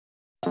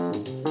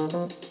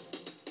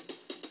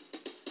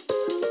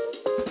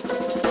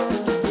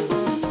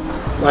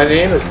My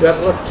name is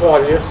Detlef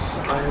Claudius.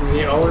 I am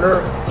the owner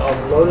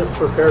of Lotus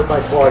Prepared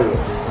by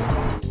Claudius.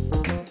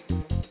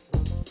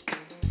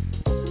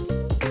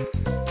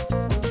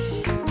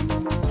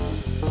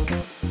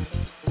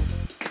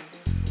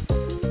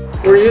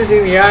 We're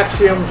using the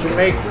axiom to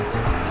make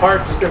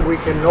parts that we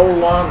can no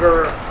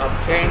longer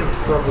obtain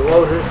from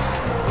Lotus,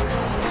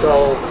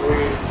 so we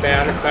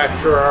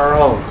manufacture our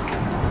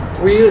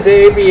own. We use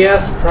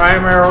ABS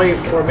primarily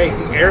for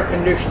making air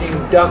conditioning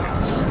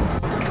ducts,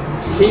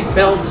 seat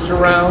belt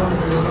surrounds,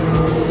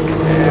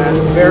 and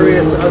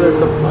various other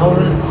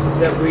components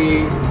that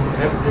we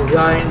have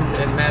designed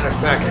and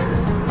manufactured.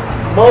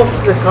 Most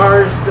of the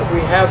cars that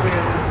we have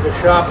in the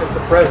shop at the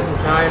present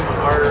time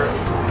are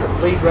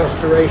complete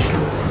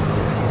restorations,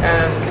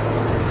 and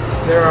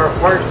there are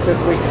parts that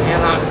we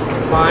cannot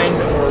find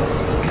or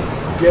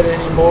get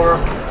anymore.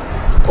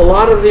 A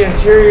lot of the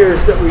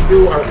interiors that we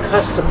do are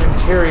custom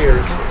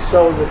interiors,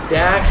 so the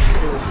dash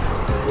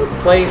is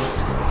replaced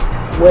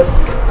with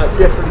a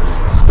different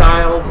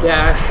style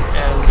dash,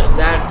 and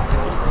that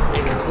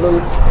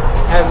includes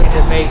having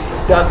to make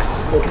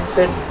ducts that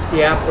fit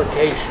the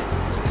application.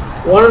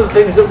 One of the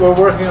things that we're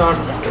working on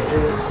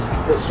is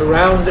the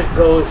surround that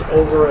goes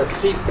over a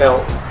seat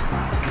belt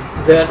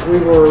that we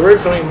were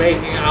originally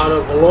making out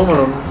of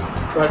aluminum,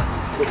 but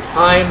the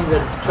time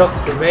that it took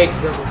to make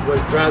them was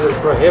rather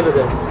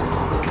prohibitive.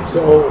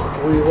 So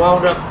we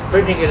wound up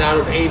printing it out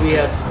of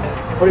ABS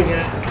and putting it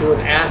into an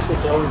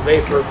acetone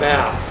vapor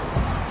bath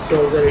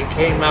so that it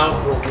came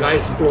out with a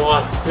nice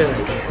gloss finish.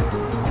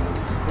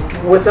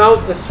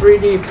 Without the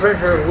 3D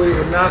printer, we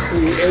would not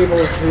be able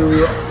to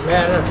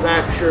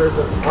manufacture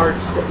the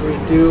parts that we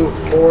do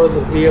for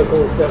the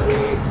vehicles that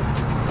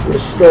we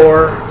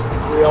restore.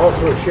 We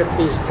also ship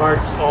these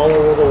parts all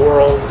over the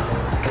world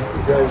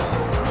because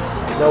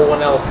no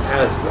one else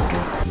has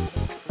them.